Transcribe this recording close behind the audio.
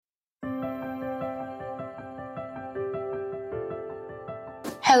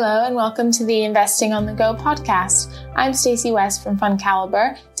Hello and welcome to the Investing on the Go podcast. I'm Stacey West from Fund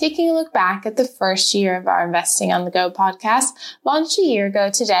Caliber, taking a look back at the first year of our Investing on the Go podcast, launched a year ago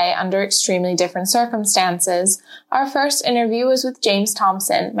today under extremely different circumstances. Our first interview was with James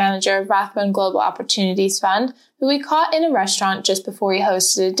Thompson, manager of Rathbone Global Opportunities Fund, who we caught in a restaurant just before he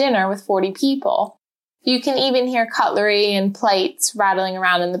hosted a dinner with 40 people. You can even hear cutlery and plates rattling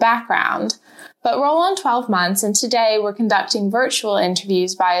around in the background. But roll on 12 months, and today we're conducting virtual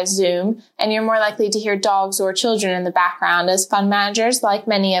interviews via Zoom, and you're more likely to hear dogs or children in the background as fund managers, like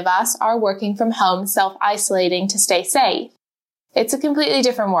many of us, are working from home, self-isolating to stay safe. It's a completely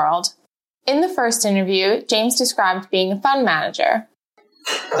different world. In the first interview, James described being a fund manager.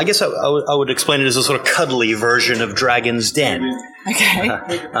 I guess I would explain it as a sort of cuddly version of Dragon's Den. Okay.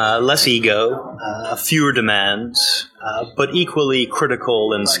 Less ego, fewer demands, but equally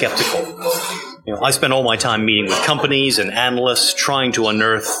critical and skeptical. I spend all my time meeting with companies and analysts trying to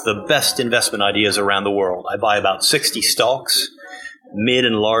unearth the best investment ideas around the world. I buy about 60 stocks, mid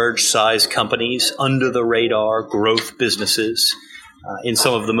and large size companies, under the radar growth businesses in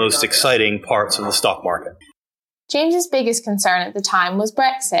some of the most exciting parts of the stock market. James's biggest concern at the time was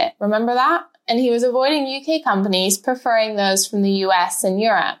Brexit. Remember that? And he was avoiding UK companies, preferring those from the US and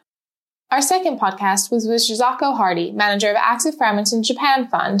Europe. Our second podcast was with Shizuko Hardy, manager of Active Fremantle Japan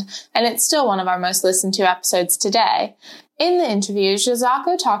Fund, and it's still one of our most listened to episodes today. In the interview,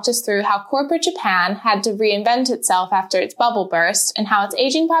 Shizuko talked us through how corporate Japan had to reinvent itself after its bubble burst and how its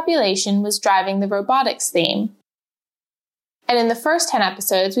aging population was driving the robotics theme. And in the first 10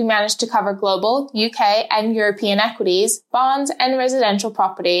 episodes, we managed to cover global, UK, and European equities, bonds, and residential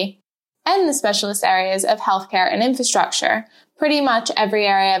property, and the specialist areas of healthcare and infrastructure, pretty much every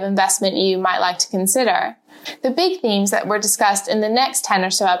area of investment you might like to consider. The big themes that were discussed in the next 10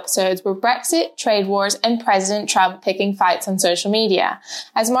 or so episodes were Brexit, trade wars, and President Trump picking fights on social media.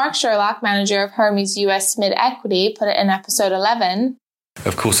 As Mark Sherlock, manager of Hermes US Mid Equity, put it in episode 11,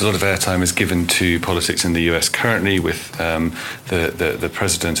 of course, a lot of airtime is given to politics in the US currently, with the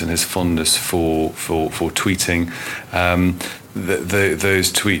president and his fondness for tweeting.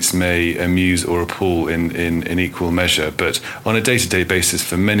 Those tweets may amuse or appall in equal measure, but on a day-to-day basis,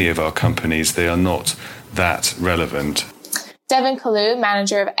 for many of our companies, they are not that relevant. Devin Kalu,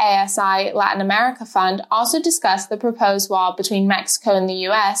 manager of ASI Latin America Fund, also discussed the proposed wall between Mexico and the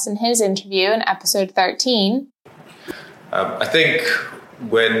US in his interview in episode 13. I think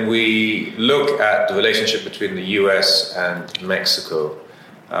when we look at the relationship between the US and Mexico,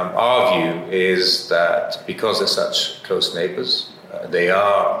 our view is that because they're such close neighbors, they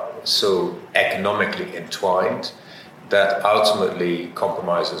are so economically entwined that ultimately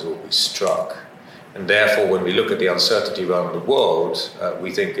compromises will be struck. And therefore, when we look at the uncertainty around the world, we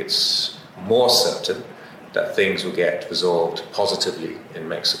think it's more certain that things will get resolved positively in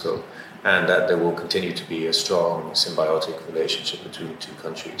Mexico, and that there will continue to be a strong symbiotic relationship between the two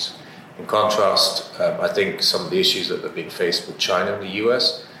countries. In contrast, I think some of the issues that are being faced with China and the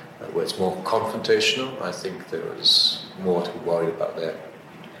US, where it's more confrontational, I think there is more to be worried about there.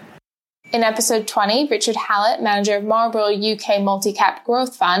 In episode 20, Richard Hallett, manager of Marlborough UK Multi-Cap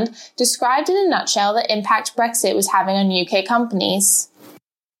Growth Fund, described in a nutshell the impact Brexit was having on UK companies.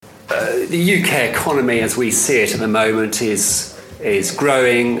 The UK economy, as we see it at the moment, is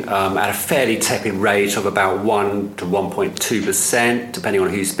growing at a fairly tepid rate of about 1 to 1.2%, depending on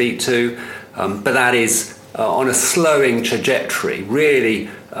who you speak to. But that is on a slowing trajectory. Really,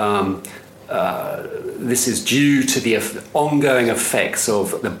 this is due to the ongoing effects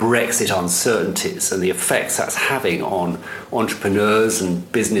of the Brexit uncertainties and the effects that's having on entrepreneurs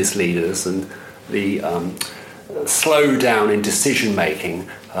and business leaders, and the slowdown in decision making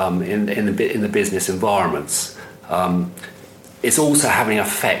in the business environments. It's also having an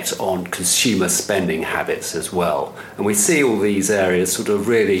effect on consumer spending habits as well. And we see all these areas sort of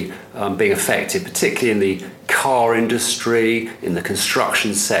really being affected, particularly in the car industry, in the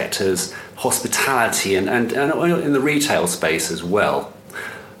construction sectors, hospitality, and in the retail space as well.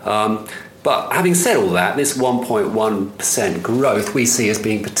 But having said all that, this 1.1% growth we see as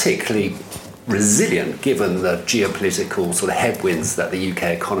being particularly resilient given the geopolitical sort of headwinds that the UK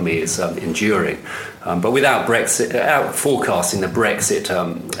economy is enduring. But without forecasting the Brexit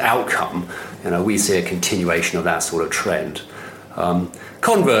outcome, we see a continuation of that sort of trend.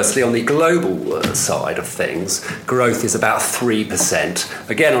 Conversely, on the global side of things, growth is about 3%,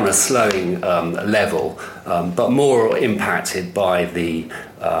 again on a slowing level, but more impacted by the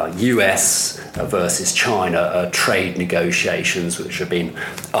US versus China trade negotiations, which have been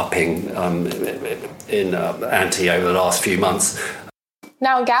upping in ante over the last few months.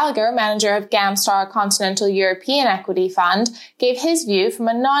 Niall Gallagher, manager of Gamstar Continental European Equity Fund, gave his view from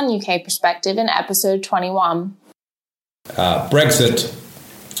a non-UK perspective in episode 21. Brexit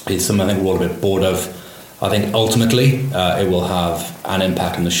is something I think we're all a bit bored of. I think ultimately it will have an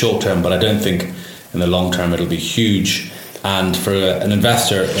impact in the short term, but I don't think in the long term it'll be huge. And for an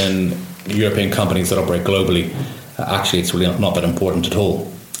investor in European companies that operate globally, actually it's really not that important at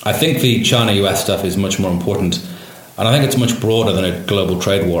all. I think the China-US stuff is much more important. And I think it's much broader than a global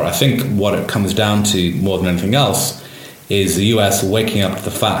trade war. I think what it comes down to more than anything else is the US waking up to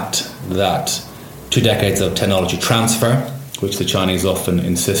the fact that 2 decades of technology transfer, which the Chinese often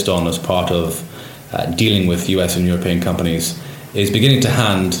insist on as part of dealing with US and European companies, is beginning to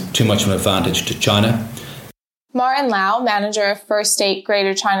hand too much of an advantage to China. Martin Lau, manager of First State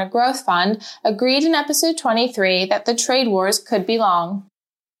Greater China Growth Fund, agreed in episode 23 that the trade wars could be long.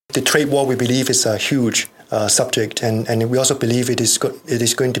 The trade war, we believe, is a huge subject, and we also believe it is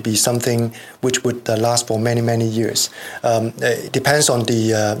going to be something which would last for many years. It depends on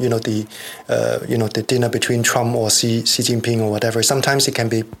the dinner between Trump or Xi Jinping or whatever. Sometimes it can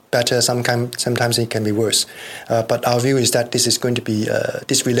be better, sometimes it can be worse. But our view is that this is going to be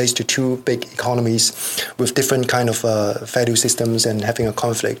this relates to two big economies with different kind of value systems and having a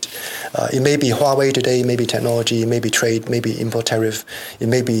conflict. It may be Huawei today, it may be technology, it may be trade, maybe import tariff, it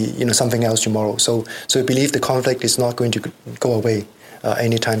may be something else tomorrow. So we believe the conflict is not going to go away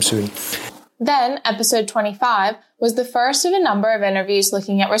anytime soon. Then, episode 25 was the first of a number of interviews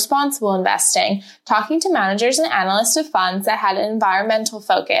looking at responsible investing, talking to managers and analysts of funds that had an environmental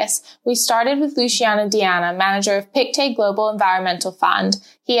focus. We started with Luciano Diana, manager of Pictet Global Environmental Fund.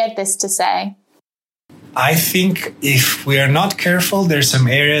 He had this to say. I think if we are not careful, there's some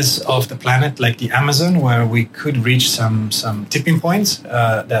areas of the planet like the Amazon where we could reach some tipping points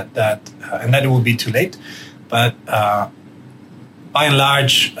and that it will be too late. But by and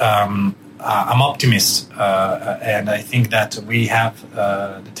large, I'm optimist, and I think that we have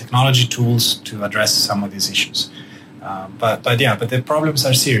the technology tools to address some of these issues. But the problems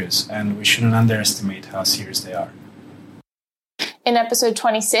are serious, and we shouldn't underestimate how serious they are. In episode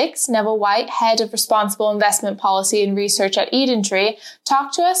 26, Neville White, head of responsible investment policy and research at EdenTree,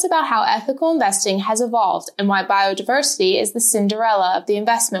 talked to us about how ethical investing has evolved and why biodiversity is the Cinderella of the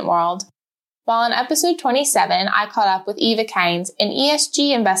investment world. While in episode 27, I caught up with Eva Keynes, an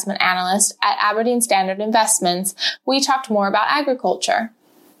ESG investment analyst at Aberdeen Standard Investments, we talked more about agriculture.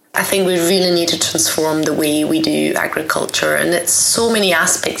 I think we really need to transform the way we do agriculture, and it's so many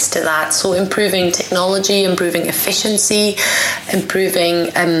aspects to that. So improving technology, improving efficiency, improving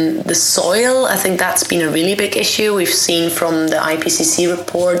the soil. I think that's been a really big issue. We've seen from the IPCC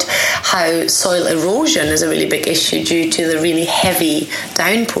report how soil erosion is a really big issue due to the really heavy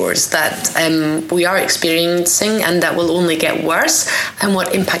downpours that we are experiencing, and that will only get worse, and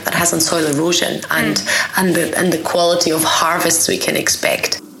what impact that has on soil erosion and the quality of harvests we can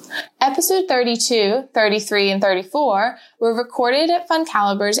expect. Episode 32, 33, and 34 were recorded at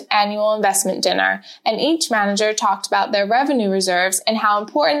FundCalibr's annual investment dinner, and each manager talked about their revenue reserves and how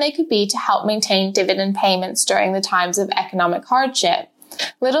important they could be to help maintain dividend payments during the times of economic hardship.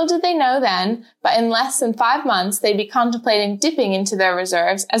 Little did they know then, but in less than 5 months, they'd be contemplating dipping into their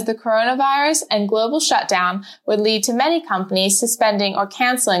reserves as the coronavirus and global shutdown would lead to many companies suspending or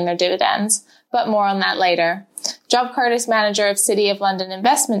cancelling their dividends. But more on that later. Job Curtis, manager of City of London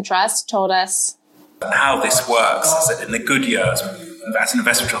Investment Trust, told us. How this works is that in the good years, as an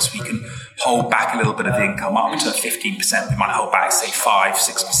investment trust, we can hold back a little bit of the income up to 15%. We might hold back, say,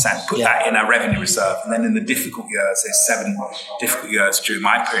 5-6%, put that in our revenue reserve. And then in the difficult years, there's 7 difficult years during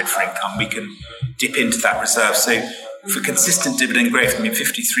my period for income, we can dip into that reserve. So for consistent dividend growth,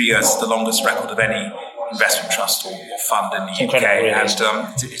 53 years is the longest record of any investment trust or fund in the UK, and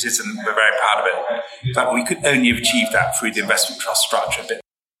it is, and we're very proud of it. In fact, we could only have achieved that through the investment trust structure.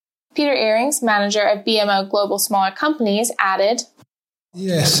 Peter Earings, manager of BMO Global Smaller Companies, added,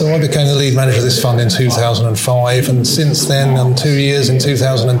 Yes, so I became the lead manager of this fund in 2005, and since then, on 2 years, in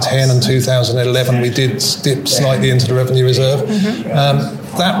 2010 and 2011, we did dip slightly into the revenue reserve.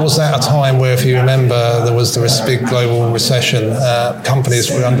 That was at a time where, if you remember, there was this big global recession.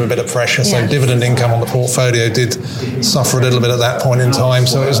 Companies were under a bit of pressure, so dividend income on the portfolio did suffer a little bit at that point in time.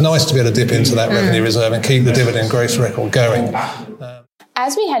 So it was nice to be able to dip into that revenue reserve and keep the dividend growth record going.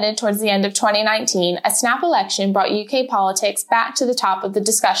 As we headed towards the end of 2019, a snap election brought UK politics back to the top of the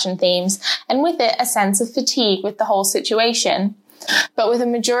discussion themes, and with it, a sense of fatigue with the whole situation. But with a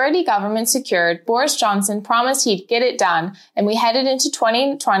majority government secured, Boris Johnson promised he'd get it done, and we headed into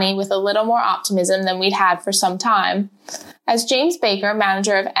 2020 with a little more optimism than we'd had for some time. As James Baker,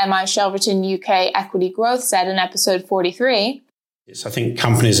 manager of MI Shelverton UK Equity Growth, said in episode 43, I think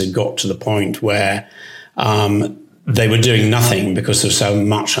companies had got to the point where they were doing nothing because of so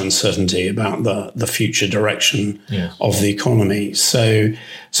much uncertainty about the future direction of the economy. So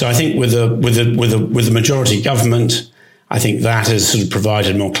I think with the majority government, I think that has sort of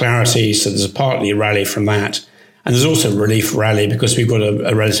provided more clarity. So there's partly a rally from that, and there's also a relief rally because we've got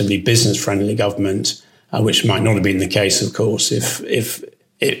a relatively business-friendly government, which might not have been the case, of course, if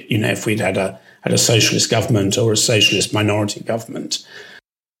we'd had a socialist government or a socialist minority government.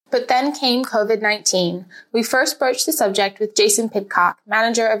 But then came COVID-19. We first broached the subject with Jason Pidcock,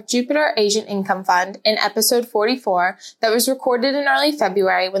 manager of Jupiter Asian Income Fund, in episode 44 that was recorded in early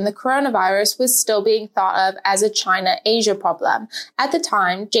February when the coronavirus was still being thought of as a China-Asia problem. At the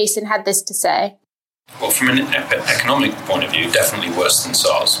time, Jason had this to say. Well, from an economic point of view, definitely worse than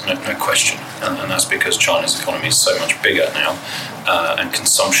SARS, no question. And that's because China's economy is so much bigger now, and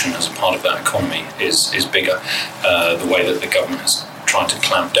consumption as a part of that economy is bigger. The way that the government has tried to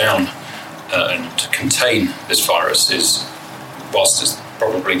clamp down and to contain this virus is, whilst it's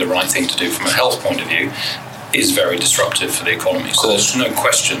probably the right thing to do from a health point of view, is very disruptive for the economy. So there's no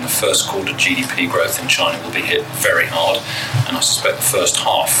question the first quarter GDP growth in China will be hit very hard, and I suspect the first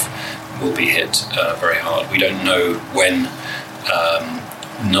half will be hit very hard. We don't know when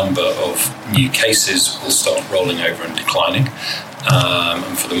number of new cases will start rolling over and declining.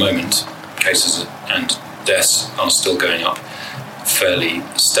 And for the moment, cases and deaths are still going up fairly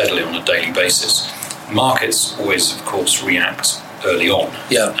steadily on a daily basis. Markets always, of course, react early on.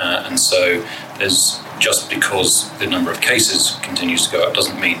 And so there's just because the number of cases continues to go up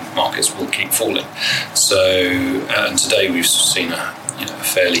doesn't mean markets will keep falling. So, and today we've seen a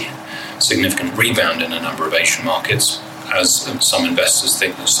fairly significant rebound in a number of Asian markets, as some investors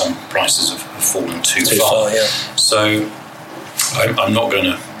think that some prices have fallen too far. So I'm not going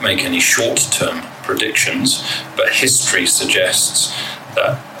to make any short-term predictions, but history suggests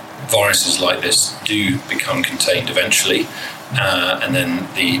that viruses like this do become contained eventually, and then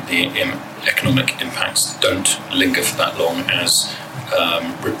the economic impacts don't linger for that long as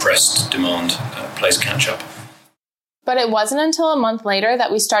repressed demand plays catch-up. But it wasn't until a month later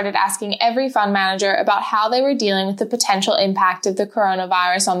that we started asking every fund manager about how they were dealing with the potential impact of the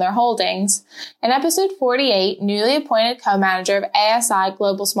coronavirus on their holdings. In episode 48, newly appointed co-manager of ASI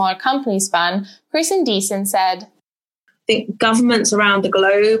Global Smaller Companies Fund, Kristen Deason, said, I think governments around the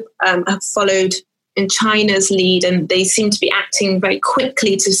globe have followed in China's lead, and they seem to be acting very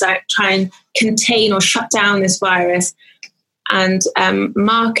quickly to try and contain or shut down this virus. And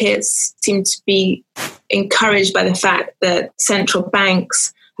markets seem to be encouraged by the fact that central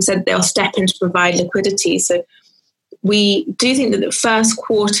banks have said they'll step in to provide liquidity. So we do think that the first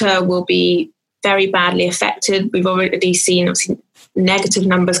quarter will be very badly affected. We've already seen obviously negative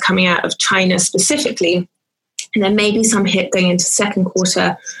numbers coming out of China specifically, and there may be some hit going into second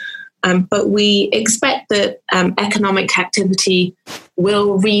quarter. But we expect that economic activity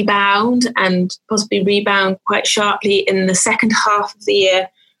will rebound and possibly rebound quite sharply in the second half of the year.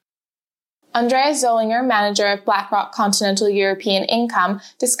 Andreas Zollinger, manager of BlackRock Continental European Income,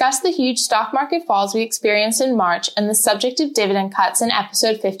 discussed the huge stock market falls we experienced in March and the subject of dividend cuts in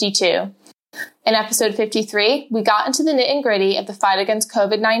episode 52. In episode 53, we got into the nit and gritty of the fight against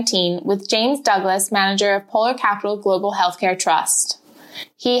COVID-19 with James Douglas, manager of Polar Capital Global Healthcare Trust.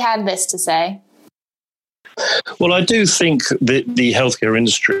 He had this to say. Well, I do think that the healthcare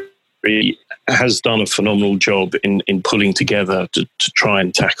industry has done a phenomenal job in pulling together to try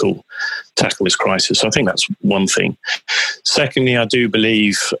and tackle this crisis. So I think that's one thing. Secondly, I do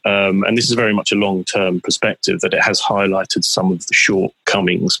believe, and this is very much a long-term perspective, that it has highlighted some of the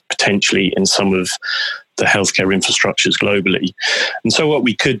shortcomings potentially in some of the healthcare infrastructures globally. And so what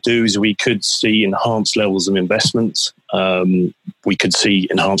we could do is we could see enhanced levels of investments. We could see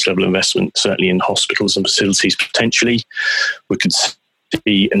enhanced level of investment, certainly in hospitals and facilities potentially. We could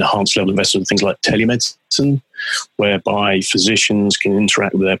see enhanced level of investment in things like telemedicine, whereby physicians can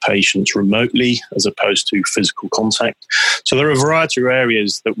interact with their patients remotely as opposed to physical contact. So there are a variety of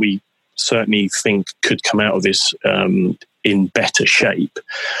areas that we certainly think could come out of this in better shape.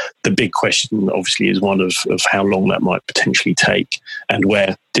 The big question, obviously, is one of how long that might potentially take and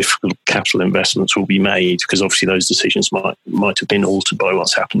where difficult capital investments will be made, because obviously those decisions might have been altered by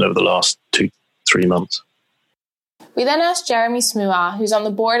what's happened over the last 2-3 months. We then asked Jeremy Smua, who's on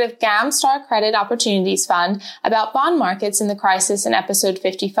the board of GAM Star Credit Opportunities Fund, about bond markets in the crisis in episode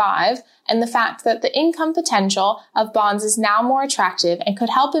 55 and the fact that the income potential of bonds is now more attractive and could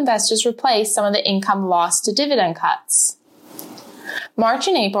help investors replace some of the income lost to dividend cuts. March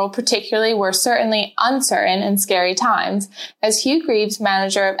and April particularly were certainly uncertain and scary times, as Hugh Greaves,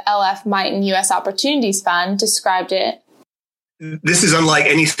 manager of LF Mighton U.S. Opportunities Fund, described it. this is unlike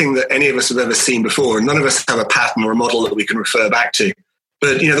anything that any of us have ever seen before. And none of us have a pattern or a model that we can refer back to.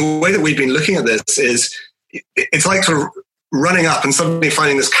 But, the way that we've been looking at this is it's like sort of running up and suddenly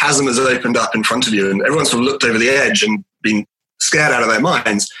finding this chasm has opened up in front of you. And everyone's sort of looked over the edge and been scared out of their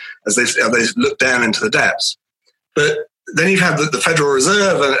minds as they've looked down into the depths. But then you've had the Federal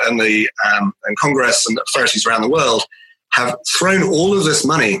Reserve and Congress and authorities around the world have thrown all of this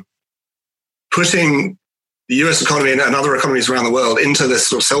money, putting the US economy and other economies around the world into this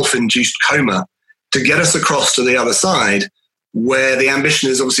sort of self-induced coma to get us across to the other side, where the ambition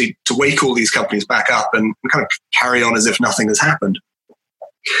is obviously to wake all these companies back up and kind of carry on as if nothing has happened.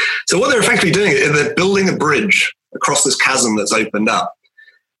 So what they're effectively doing is they're building a bridge across this chasm that's opened up.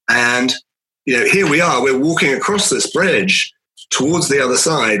 And, here we are, we're walking across this bridge towards the other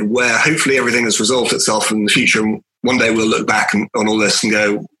side where hopefully everything has resolved itself in the future. And one day we'll look back on all this and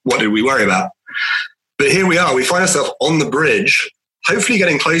go, what did we worry about? But here we are, we find ourselves on the bridge, hopefully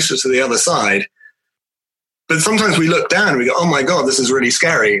getting closer to the other side. But sometimes we look down and we go, oh my God, this is really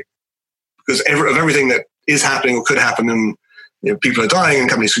scary because of everything that is happening or could happen. And people are dying and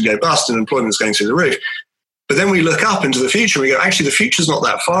companies could go bust and employment is going through the roof. But then we look up into the future and we go, actually, the future's not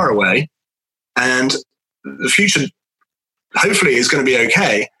that far away. And the future hopefully is going to be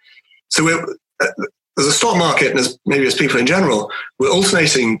okay. So as a stock market and as people in general, we're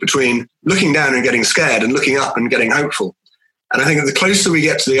alternating between looking down and getting scared and looking up and getting hopeful. And I think that the closer we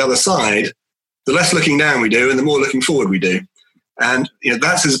get to the other side, the less looking down we do and the more looking forward we do. And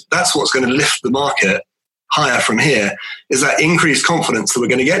that's what's going to lift the market higher from here, is that increased confidence that we're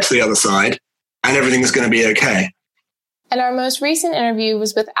going to get to the other side and everything is going to be okay. And our most recent interview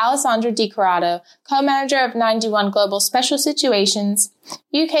was with Alessandra Di Corrado, co-manager of 91 Global Special Situations,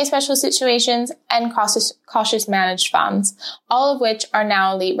 UK Special Situations, and Cautious Managed Funds, all of which are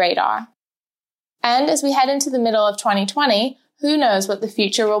now Elite Radar. And as we head into the middle of 2020, who knows what the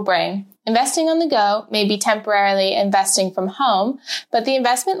future will bring? Investing on the go may be temporarily investing from home, but the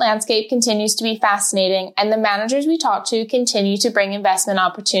investment landscape continues to be fascinating, and the managers we talk to continue to bring investment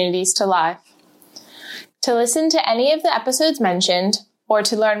opportunities to life. To listen to any of the episodes mentioned, or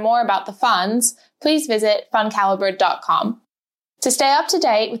to learn more about the funds, please visit fundcalibre.com. To stay up to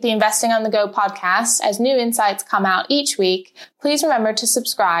date with the Investing on the Go podcast as new insights come out each week, please remember to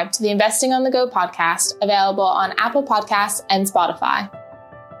subscribe to the Investing on the Go podcast, available on Apple Podcasts and Spotify.